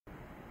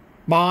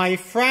My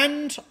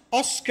friend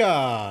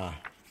Oscar.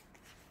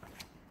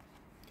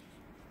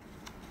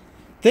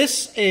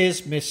 This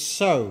is Miss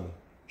So.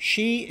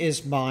 She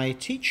is my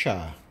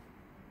teacher.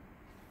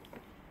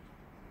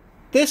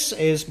 This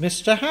is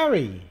Mr.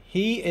 Harry.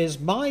 He is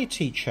my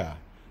teacher.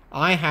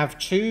 I have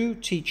 2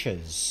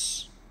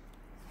 teachers.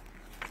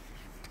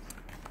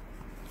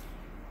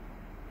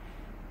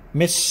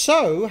 Miss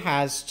So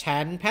has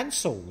 10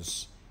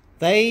 pencils.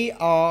 They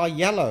are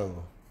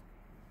yellow.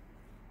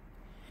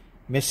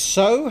 Miss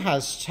So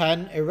has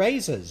 10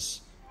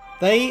 erasers.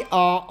 They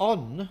are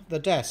on the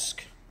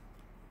desk.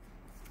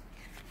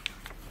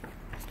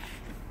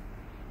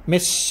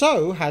 Miss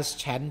So has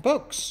 10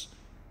 books.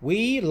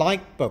 We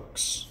like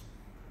books.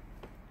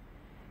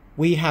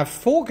 We have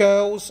 4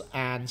 girls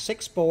and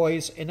 6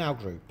 boys in our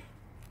group.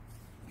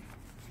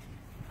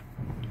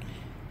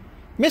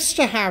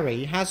 Mr.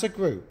 Harry has a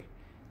group.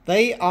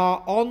 They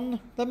are on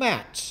the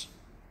mat.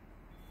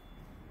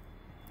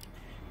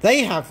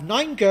 They have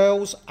 9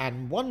 girls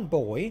and 1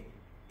 boy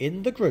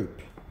in the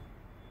group.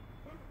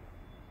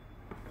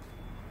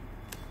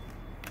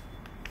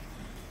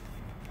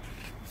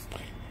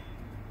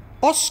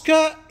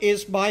 Oscar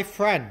is my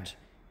friend.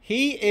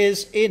 He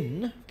is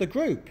in the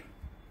group.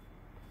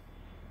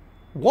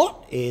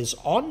 What is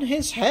on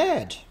his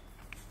head?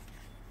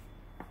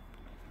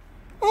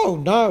 Oh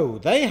no,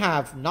 they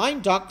have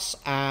 9 ducks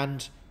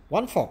and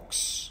 1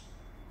 fox.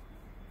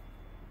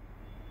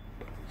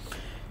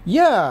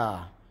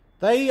 Yeah,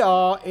 they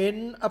are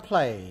in a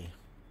play.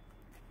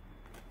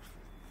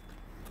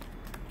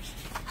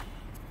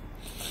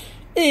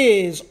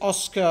 Is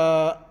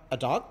Oscar a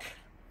duck?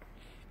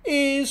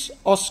 Is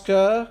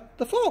Oscar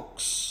the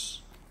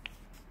fox?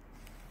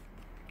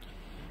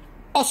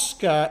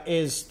 Oscar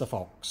is the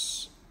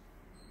fox.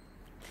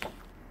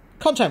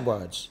 Content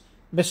words.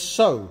 Miss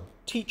So,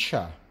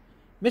 teacher.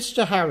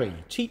 Mr.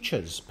 Harry,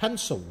 teachers,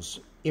 pencils,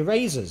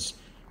 erasers,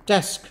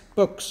 desk,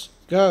 books,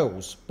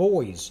 girls,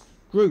 boys,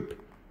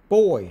 group,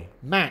 boy,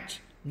 mat,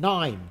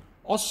 9,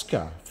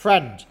 Oscar,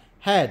 friend,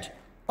 head,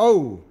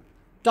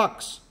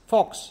 ducks,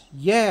 fox,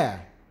 yeah,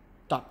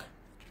 duck.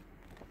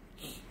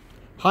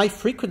 High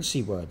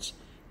frequency words.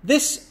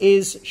 This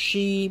is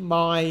she,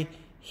 my,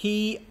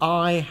 he,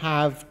 I,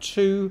 have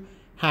 2,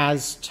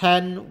 has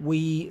 10,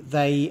 we,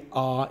 they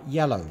are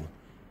yellow.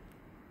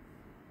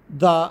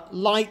 The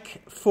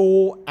like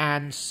 4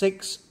 and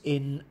 6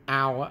 in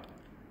our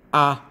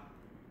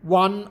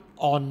 1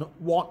 on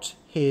what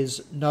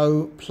his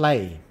no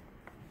play.